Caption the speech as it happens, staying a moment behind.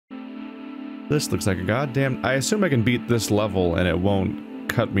This looks like a goddamn... I assume I can beat this level and it won't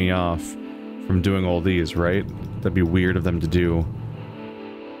cut me off from doing all these, right? That'd be weird of them to do.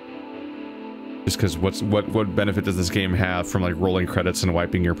 Just because what benefit does this game have from like rolling credits and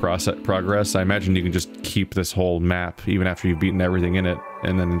wiping your progress? I imagine you can just keep this whole map even after you've beaten everything in it,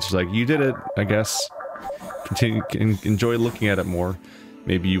 and then it's like, you did it, I guess. Continue, enjoy looking at it more.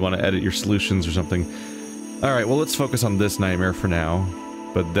 Maybe you want to edit your solutions or something. Alright, well let's focus on this nightmare for now.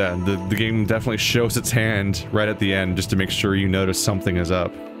 But the game definitely shows its hand right at the end just to make sure you notice something is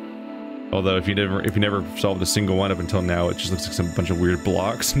up. Although if you never solved a single one up until now, it just looks like some bunch of weird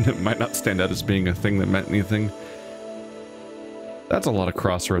blocks and it might not stand out as being a thing that meant anything. That's a lot of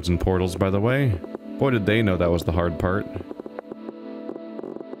crossroads and portals, by the way. Boy, did they know that was the hard part.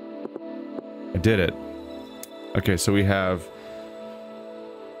 I did it. Okay, so we have...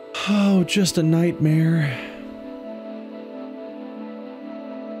 Oh, just a nightmare.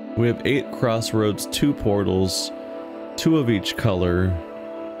 We have 8 crossroads, 2 portals, 2 of each color.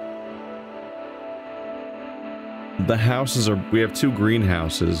 The houses are... we have 2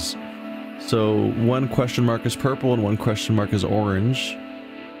 greenhouses. So, one question mark is purple and one question mark is orange.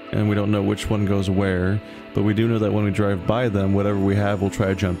 And we don't know which one goes where. But we do know that when we drive by them, whatever we have, we'll try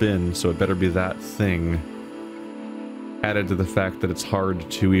to jump in. So it better be that thing. Added to the fact that it's hard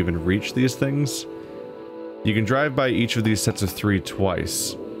to even reach these things. You can drive by each of these sets of 3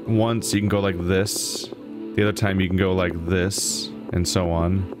 twice. Once you can go like this. The other time you can go like this. And so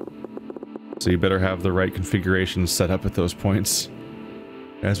on. So you better have the right configuration set up at those points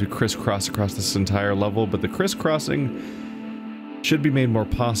as we crisscross across this entire level, but the crisscrossing should be made more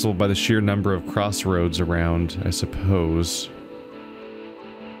possible by the sheer number of crossroads around, I suppose.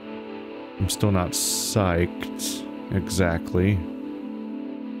 I'm still not psyched, exactly.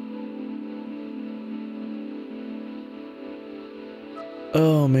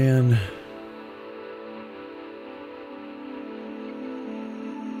 Oh man.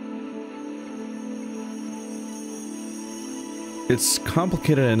 It's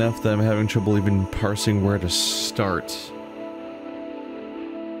complicated enough that I'm having trouble even parsing where to start.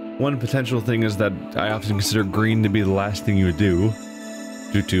 One potential thing is that I often consider green to be the last thing you would do,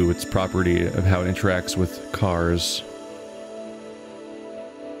 due to its property of how it interacts with cars.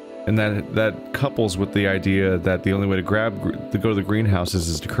 And that couples with the idea that the only way to go to the greenhouses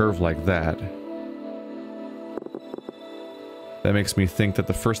is to curve like that. That makes me think that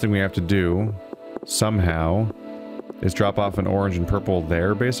the first thing we have to do, somehow, is drop off an orange and purple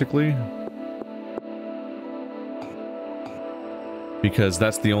there, basically. Because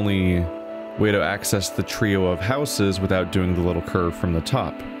that's the only way to access the trio of houses without doing the little curve from the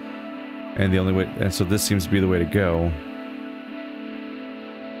top. And the only way, and so this seems to be the way to go.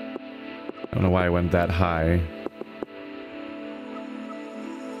 I don't know why I went that high.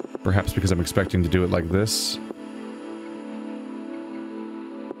 Perhaps because I'm expecting to do it like this.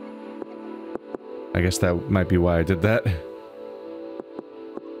 I guess that might be why I did that.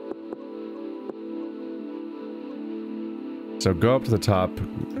 So go up to the top,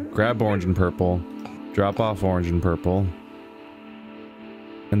 grab orange and purple, drop off orange and purple,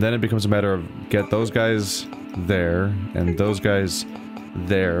 and then it becomes a matter of get those guys there, and those guys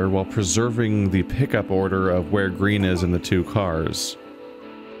there, while preserving the pickup order of where green is in the 2 cars.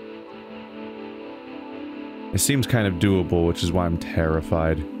 It seems kind of doable, which is why I'm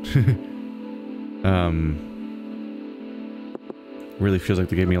terrified. Really feels like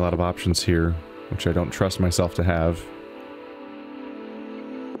they gave me a lot of options here, which I don't trust myself to have.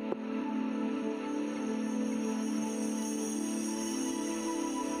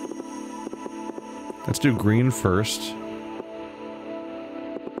 Let's do green first.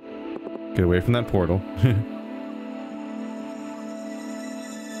 Get away from that portal.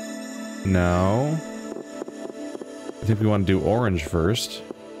 No. I think we want to do orange first.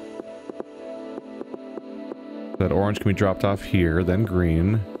 That orange can be dropped off here, then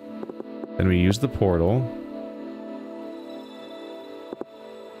green. Then we use the portal.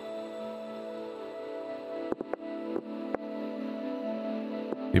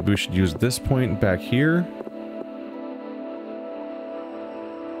 Maybe we should use this point back here.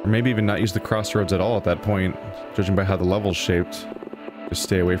 Or maybe even not use the crossroads at all at that point, judging by how the level's shaped. Just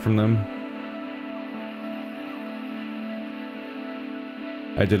stay away from them.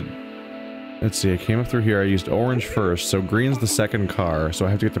 I did... Let's see, I came up through here, I used orange first, so green's the second car, so I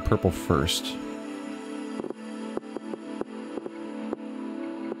have to get to purple first.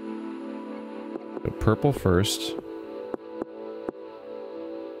 So purple first.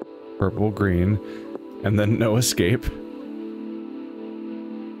 Purple, green, and then no escape.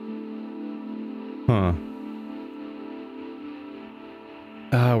 Huh.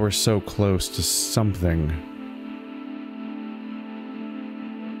 Ah, we're so close to something.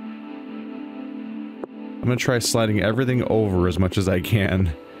 I'm gonna try sliding everything over as much as I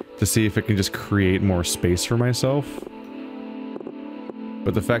can to see if it can just create more space for myself.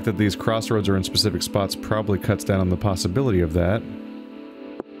 But the fact that these crossroads are in specific spots probably cuts down on the possibility of that.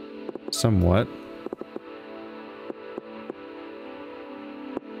 Somewhat.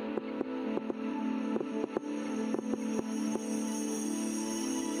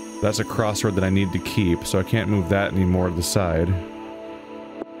 That's a crossroad that I need to keep, so I can't move that any more to the side.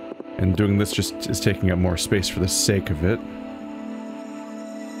 And doing this just is taking up more space for the sake of it.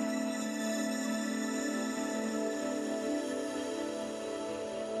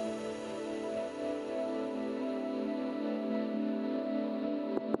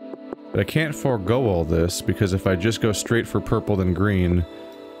 But I can't forego all this, because if I just go straight for purple then green,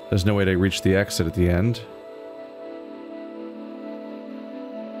 there's no way to reach the exit at the end.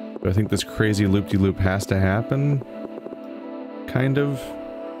 But I think this crazy loop-de-loop has to happen. Kind of.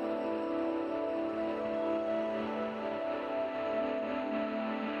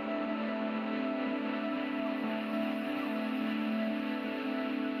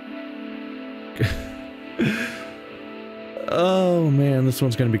 Oh man, this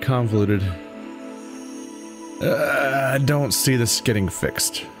one's gonna be convoluted. I don't see this getting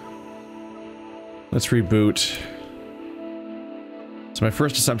fixed. Let's reboot. So my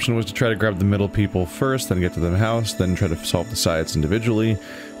first assumption was to try to grab the middle people first, then get to the house, then try to solve the sides individually,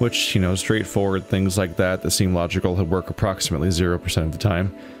 which, you know, straightforward things like that seem logical would work approximately 0% of the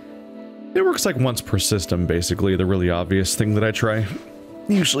time. It works like once per system, basically, the really obvious thing that I try.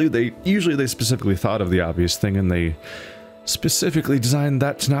 Usually they specifically thought of the obvious thing and they specifically designed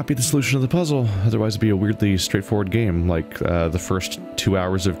that to not be the solution of the puzzle, otherwise it'd be a weirdly straightforward game, like the first 2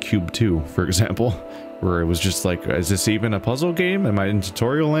 hours of Cube 2, for example, where it was just like, is this even a puzzle game? Am I in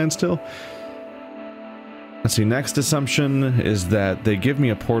tutorial land still? Let's see, next assumption is that they give me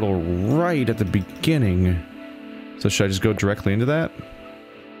a portal right at the beginning, so should I just go directly into that?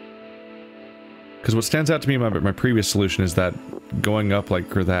 Because what stands out to me about my previous solution is that going up like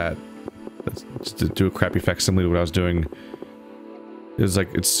that, to do a crappy facsimile of what I was doing, is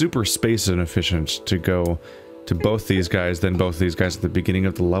like, it's super space inefficient to go to both these guys, then both these guys at the beginning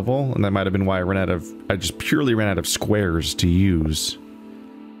of the level, and that might have been why I just purely ran out of squares to use.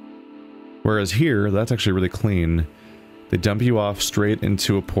 Whereas here, that's actually really clean. They dump you off straight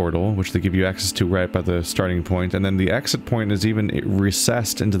into a portal, which they give you access to right by the starting point, and then the exit point is even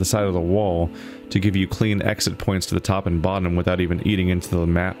recessed into the side of the wall to give you clean exit points to the top and bottom without even eating into the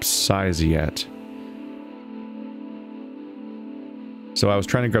map's size yet. So I was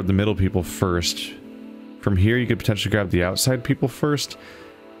trying to grab the middle people first. From here, you could potentially grab the outside people first.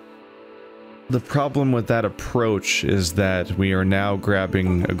 The problem with that approach is that we are now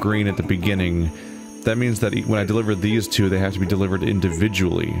grabbing a green at the beginning. That means that when I deliver these two, they have to be delivered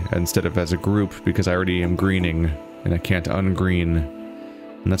individually instead of as a group, because I already am greening and I can't ungreen.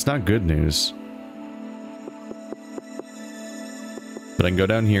 And that's not good news. But I can go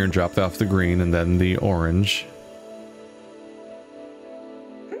down here and drop off the green and then the orange.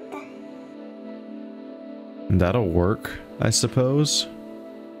 And that'll work, I suppose.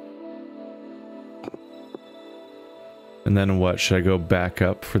 And then what? Should I go back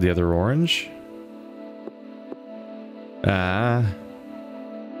up for the other orange?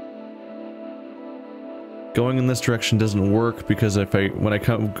 Going in this direction doesn't work because when I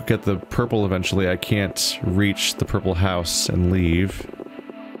come get the purple eventually, I can't reach the purple house and leave.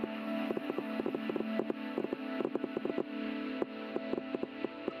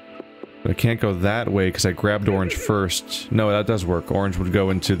 But I can't go that way because I grabbed orange first. No, that does work. Orange would go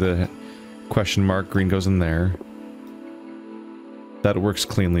into the question mark, green goes in there. That works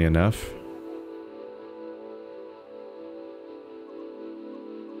cleanly enough.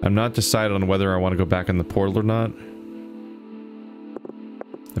 I'm not decided on whether I want to go back in the portal or not.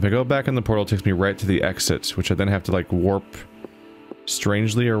 If I go back in the portal, it takes me right to the exit, which I then have to like warp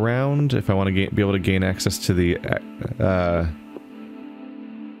strangely around if I want to be able to gain access to the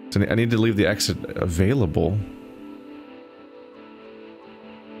so I need to leave the exit available.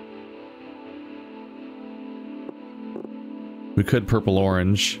 We could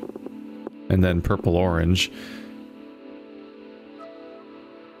purple-orange, and then purple-orange.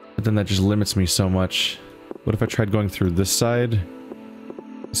 But then that just limits me so much. What if I tried going through this side?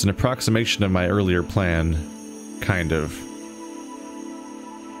 It's an approximation of my earlier plan. Kind of.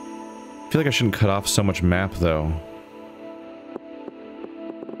 I feel like I shouldn't cut off so much map, though.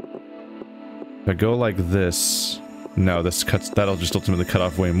 If I go like this... No, that'll just ultimately cut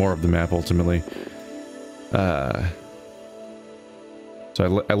off way more of the map, ultimately. So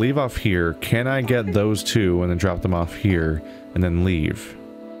So I leave off here. Can I get those two and then drop them off here and then leave?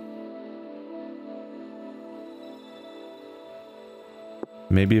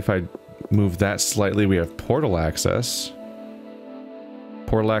 Maybe if I move that slightly, we have portal access.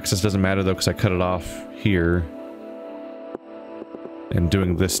 Portal access doesn't matter though because I cut it off here. And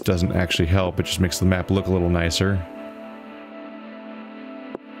doing this doesn't actually help, it just makes the map look a little nicer.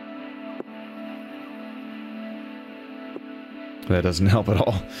 That doesn't help at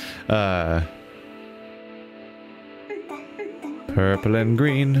all. Purple and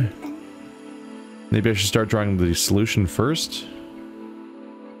green. Maybe I should start drawing the solution first.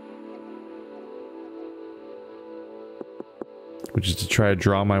 Which is to try to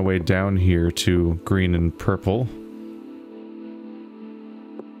draw my way down here to green and purple.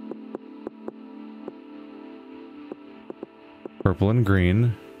 Purple and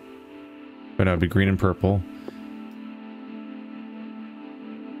green. But no, it'd be green and purple.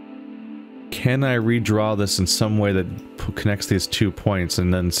 Can I redraw this in some way that connects these 2 points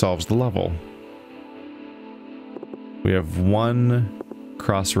and then solves the level? We have one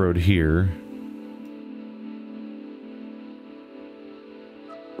crossroad here.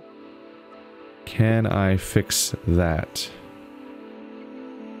 Can I fix that?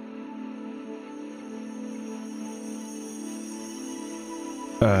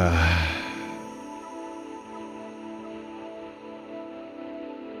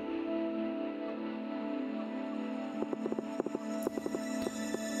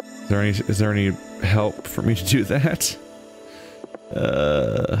 Is there any help for me to do that?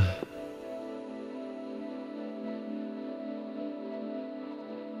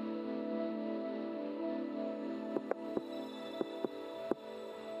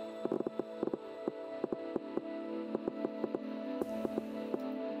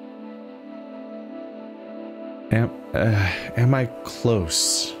 Am I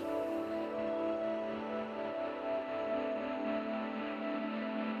close?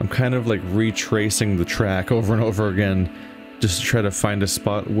 I'm kind of like retracing the track over and over again just to try to find a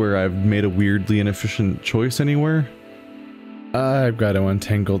spot where I've made a weirdly inefficient choice anywhere. I've got to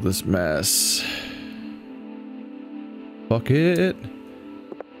untangle this mess. Fuck it.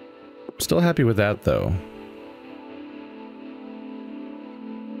 I'm still happy with that though.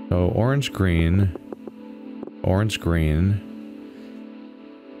 So orange, green. Orange, green.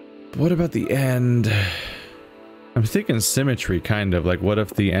 What about the end? I'm thinking symmetry, kind of. Like, what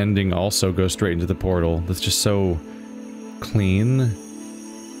if the ending also goes straight into the portal? That's just so clean.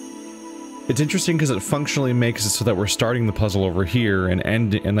 It's interesting because it functionally makes it so that we're starting the puzzle over here and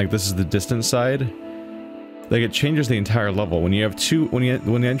ending, and like this is the distant side. Like, it changes the entire level. When you have two,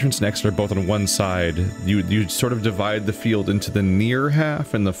 when the entrance and exit are both on one side, you sort of divide the field into the near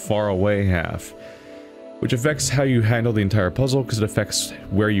half and the far away half. Which affects how you handle the entire puzzle, because it affects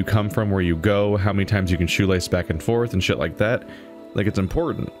where you come from, where you go, how many times you can shoelace back and forth, and shit like that. Like, it's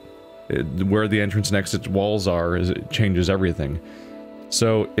important. Where the entrance and exit walls are, it changes everything.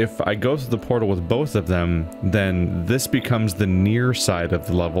 So, if I go through the portal with both of them, then this becomes the near side of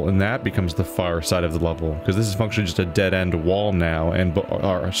the level, and that becomes the far side of the level. Because this is functionally just a dead-end wall now, and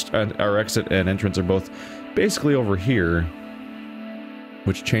our exit and entrance are both basically over here.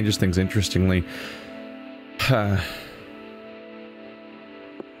 Which changes things interestingly. If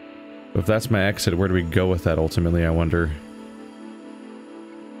that's my exit, where do we go with that ultimately, I wonder?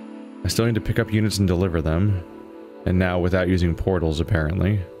 I still need to pick up units and deliver them. And now without using portals,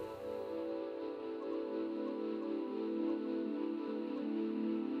 apparently.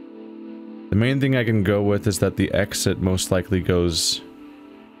 The main thing I can go with is that the exit most likely goes...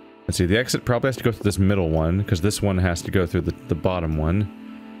 Let's see, the exit probably has to go through this middle one, because this one has to go through the bottom one.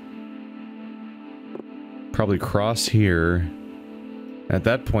 Probably cross here. At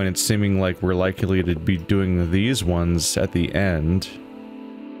that point, it's seeming like we're likely to be doing these ones at the end.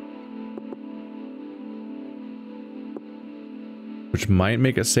 Which might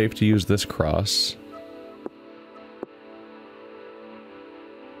make it safe to use this cross.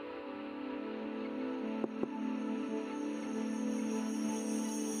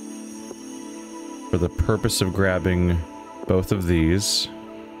 For the purpose of grabbing both of these,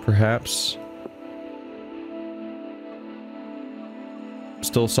 perhaps.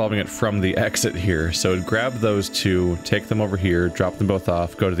 Still solving it from the exit here, so grab those two, take them over here, drop them both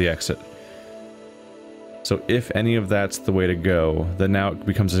off, go to the exit. So if any of that's the way to go, then now it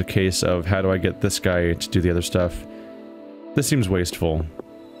becomes a case of how do I get this guy to do the other stuff? This seems wasteful.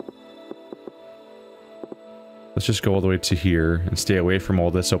 Let's just go all the way to here and stay away from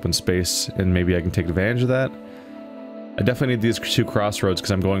all this open space, and maybe I can take advantage of that. I definitely need these two crossroads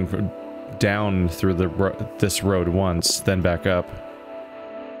because I'm going down through this road once, then back up.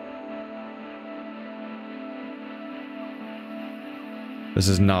 This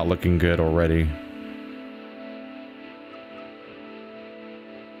is not looking good already.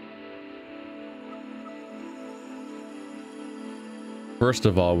 First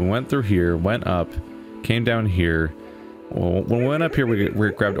of all, we went through here, went up, came down here. Well, when we went up here,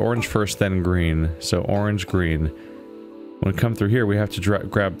 we grabbed orange first, then green. So orange, green. When we come through here, we have to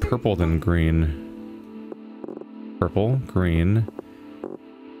grab purple, then green. Purple, green.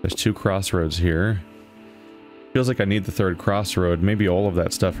 There's 2 crossroads here. Feels like I need the 3rd crossroad. Maybe all of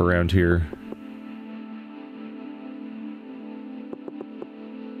that stuff around here.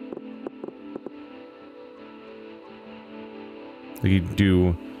 You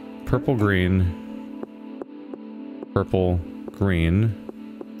do purple, green, purple, green.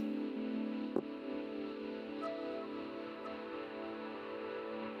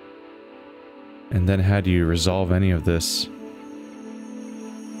 And then how do you resolve any of this?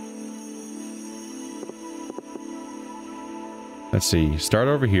 Let's see, start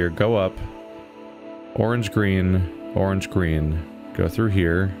over here, go up, orange, green, go through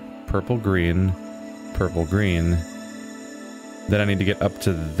here, purple, green, purple, green. Then I need to get up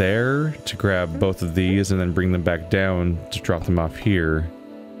to there to grab both of these and then bring them back down to drop them off here.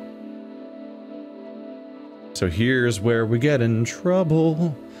 So here's where we get in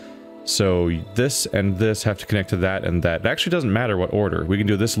trouble. So this and this have to connect to that and that. It actually doesn't matter what order. We can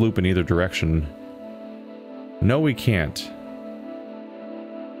do this loop in either direction. No, we can't.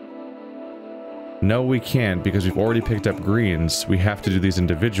 No, we can't, because we've already picked up greens. We have to do these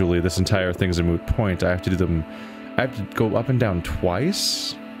individually. This entire thing's a moot point. I have to do them... I have to go up and down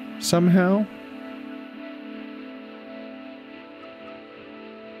twice? Somehow?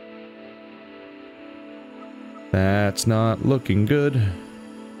 That's not looking good.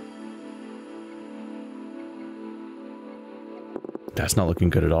 That's not looking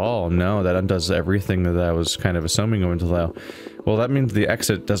good at all. No, that undoes everything that I was kind of assuming would allow. Well, that means the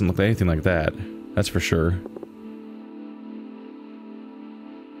exit doesn't look anything like that. That's for sure.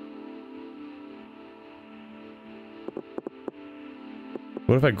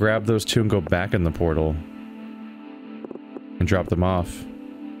 What if I grab those 2 and go back in the portal? And drop them off?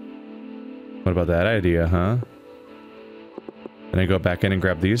 What about that idea, huh? And I go back in and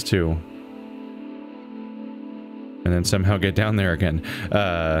grab these 2. And then somehow get down there again.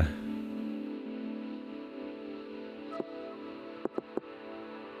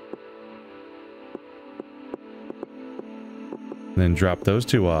 Then drop those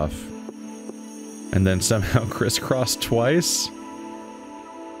 2 off. And then somehow crisscross twice?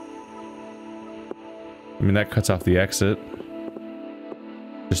 I mean, that cuts off the exit.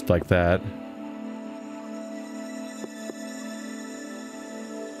 Just like that.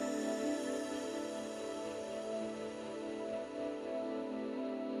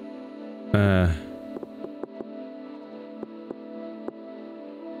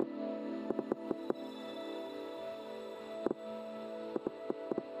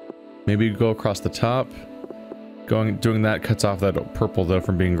 Maybe you go across the top. Doing that cuts off that purple, though,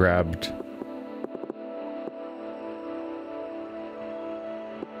 from being grabbed.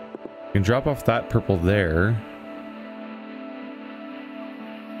 You can drop off that purple there.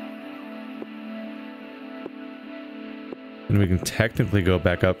 And we can technically go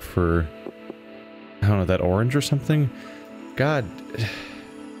back up for, I don't know, that orange or something? God.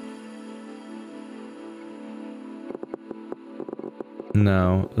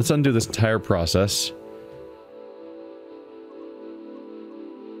 No. Let's undo this entire process.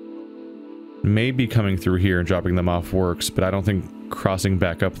 Maybe coming through here and dropping them off works, but I don't think crossing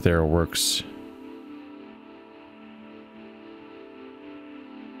back up there works.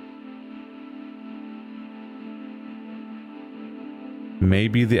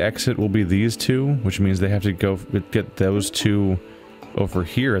 Maybe the exit will be these 2, which means they have to go get those 2 over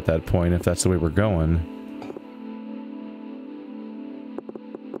here at that point, if that's the way we're going.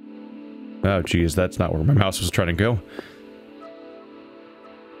 Oh, geez, that's not where my mouse was trying to go.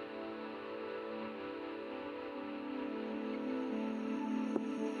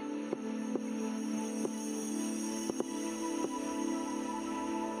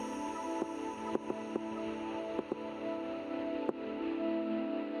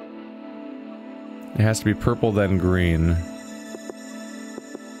 It has to be purple, then green.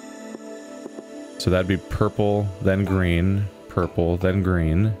 So that'd be purple, then green, purple, then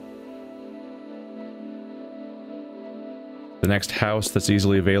green. The next house that's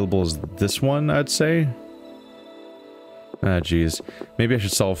easily available is this one, I'd say. Ah, geez. Maybe I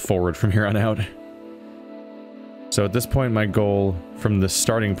should solve forward from here on out. So at this point, my goal from the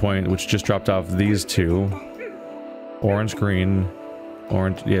starting point, which just dropped off these 2. Orange, green,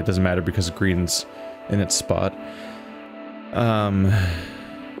 orange. Yeah, it doesn't matter because green's in its spot.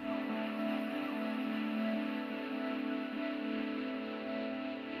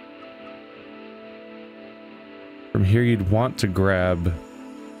 From here, you'd want to grab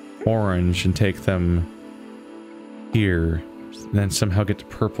orange and take them here, and then somehow get to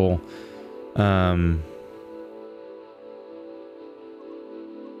purple.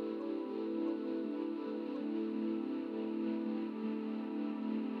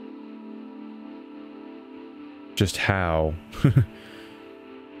 Just how?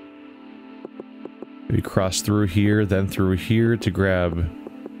 Maybe cross through here, then through here to grab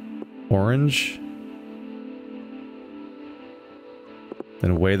orange.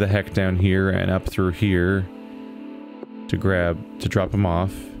 Then way the heck down here and up through here to drop them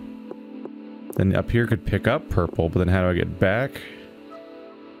off. Then up here could pick up purple, but then how do I get back?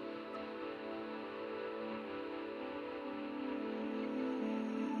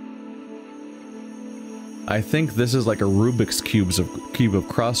 I think this is like a Rubik's cube of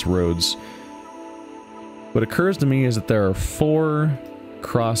crossroads. What occurs to me is that there are 4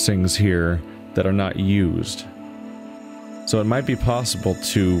 crossings here that are not used. So it might be possible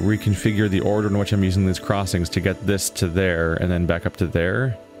to reconfigure the order in which I'm using these crossings to get this to there and then back up to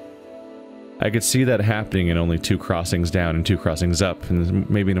there. I could see that happening in only 2 crossings down and 2 crossings up, and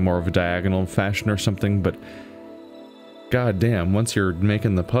maybe in a more of a diagonal fashion or something, but god damn, once you're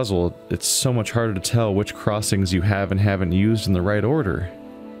making the puzzle, it's so much harder to tell which crossings you have and haven't used in the right order.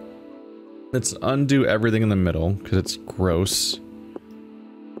 Let's undo everything in the middle, because it's gross.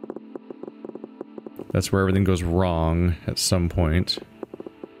 That's where everything goes wrong at some point.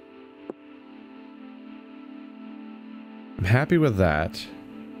 I'm happy with that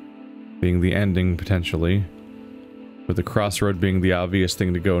being the ending, potentially. With the crossroad being the obvious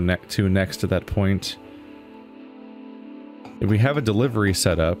thing to go next to that point. If we have a delivery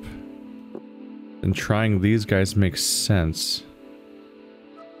set up, then trying these guys makes sense.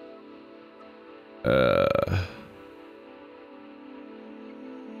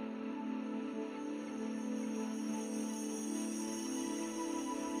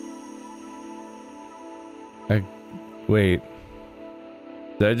 Wait.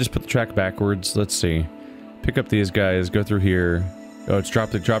 Did I just put the track backwards? Let's see. Pick up these guys, go through here. Oh, it's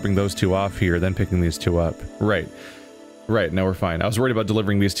dropping those 2 off here, then picking these 2 up. Right. Right, now we're fine. I was worried about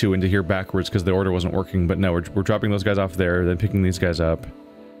delivering these 2 into here backwards because the order wasn't working, but no, we're dropping those guys off there, then picking these guys up.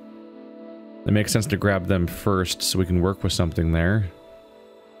 It makes sense to grab them first so we can work with something there.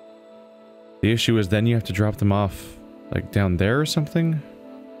 The issue is then you have to drop them off, like, down there or something?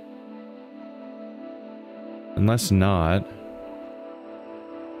 Unless not.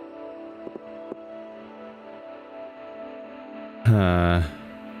 Huh.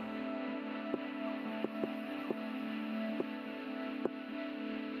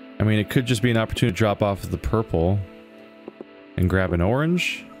 I mean, it could just be an opportunity to drop off the purple and grab an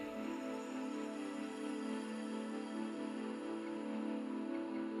orange.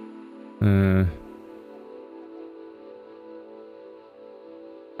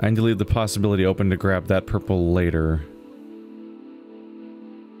 I need to leave the possibility open to grab that purple later.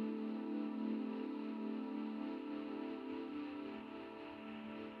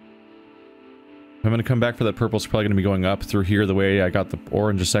 If I'm going to come back for that purple, it's probably going to be going up through here the way I got the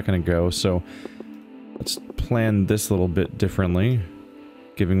orange a second ago, so let's plan this a little bit differently,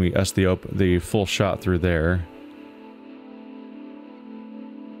 giving us the full shot through there.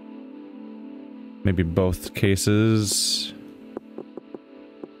 Maybe both cases.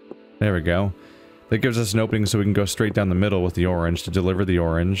 There we go. That gives us an opening so we can go straight down the middle with the orange to deliver the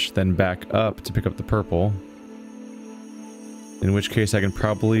orange, then back up to pick up the purple. In which case I can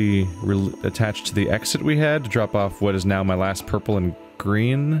probably attach to the exit we had to drop off what is now my last purple and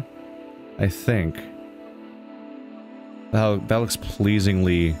green, I think. That looks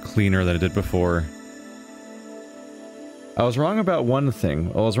pleasingly cleaner than it did before. I was wrong about one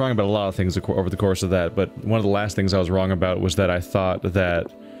thing. Well, I was wrong about a lot of things over the course of that, but one of the last things I was wrong about was that I thought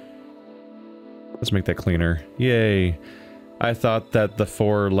that... Let's make that cleaner. Yay! I thought that the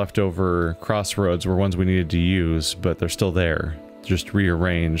 4 leftover crossroads were ones we needed to use, but they're still there. Just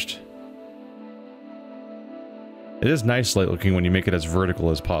rearranged. It is nice light looking when you make it as vertical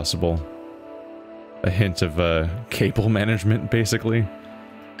as possible. A hint of cable management, basically.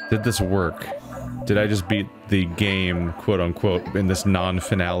 Did this work? Did I just beat the game, quote-unquote, in this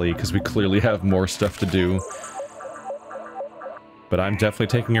non-finale, because we clearly have more stuff to do? But I'm definitely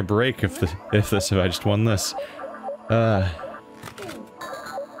taking a break if I just won this.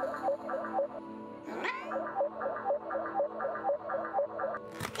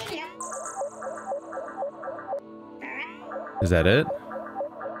 Is that it?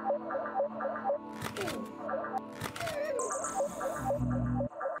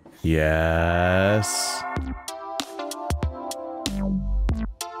 Yes.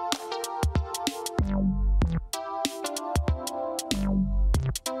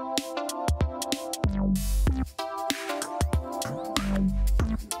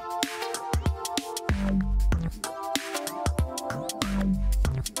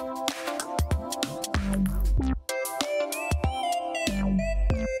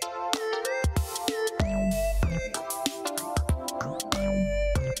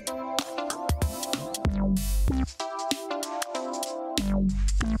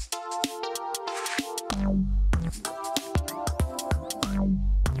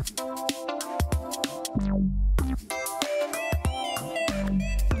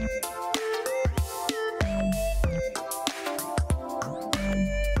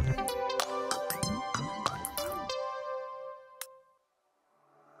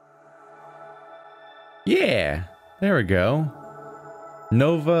 Yeah, there we go.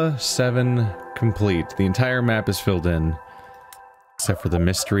 Nova 7 complete. The entire map is filled in. Except for the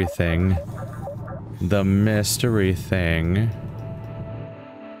mystery thing. The mystery thing.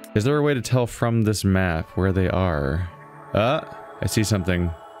 Is there a way to tell from this map where they are? I see something.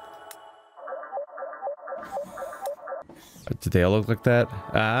 Did they all look like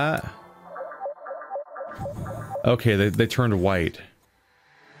that? Okay, they turned white.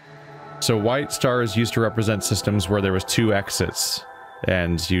 So white stars used to represent systems where there was 2 exits,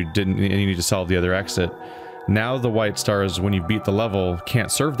 and you need to solve the other exit. Now the white stars, when you beat the level,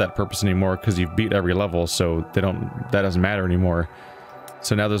 can't serve that purpose anymore because you've beat every level, so that doesn't matter anymore.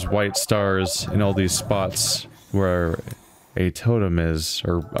 So now there's white stars in all these spots where a totem is,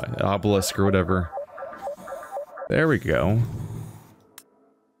 or obelisk or whatever. There we go.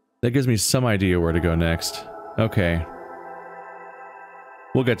 That gives me some idea where to go next. Okay.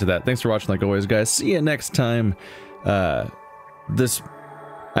 We'll get to that. Thanks for watching like always, guys. See you next time. I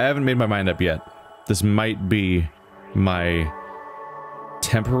haven't made my mind up yet. This might be my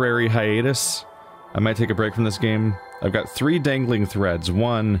temporary hiatus. I might take a break from this game. I've got 3 dangling threads.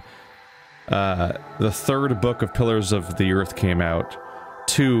 One, the 3rd book of Pillars of the Earth came out.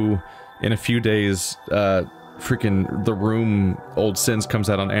 2, in a few days, freaking The Room Old Sins comes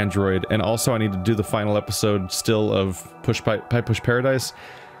out on Android. And also I need to do the final episode still of Push Paradise.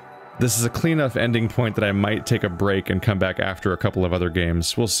 This is a clean enough ending point that I might take a break and come back after a couple of other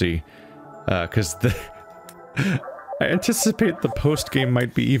games. We'll see. Because I anticipate the post-game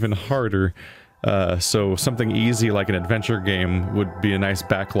might be even harder. So something easy like an adventure game would be a nice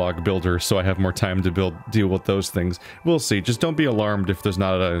backlog builder, so I have more time to deal with those things. We'll see. Just don't be alarmed if there's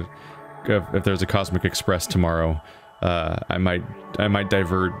not if there's a Cosmic Express tomorrow. I might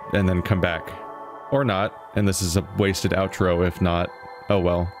divert and then come back. Or not, and this is a wasted outro if not. Oh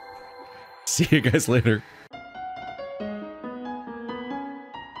well. See you guys later.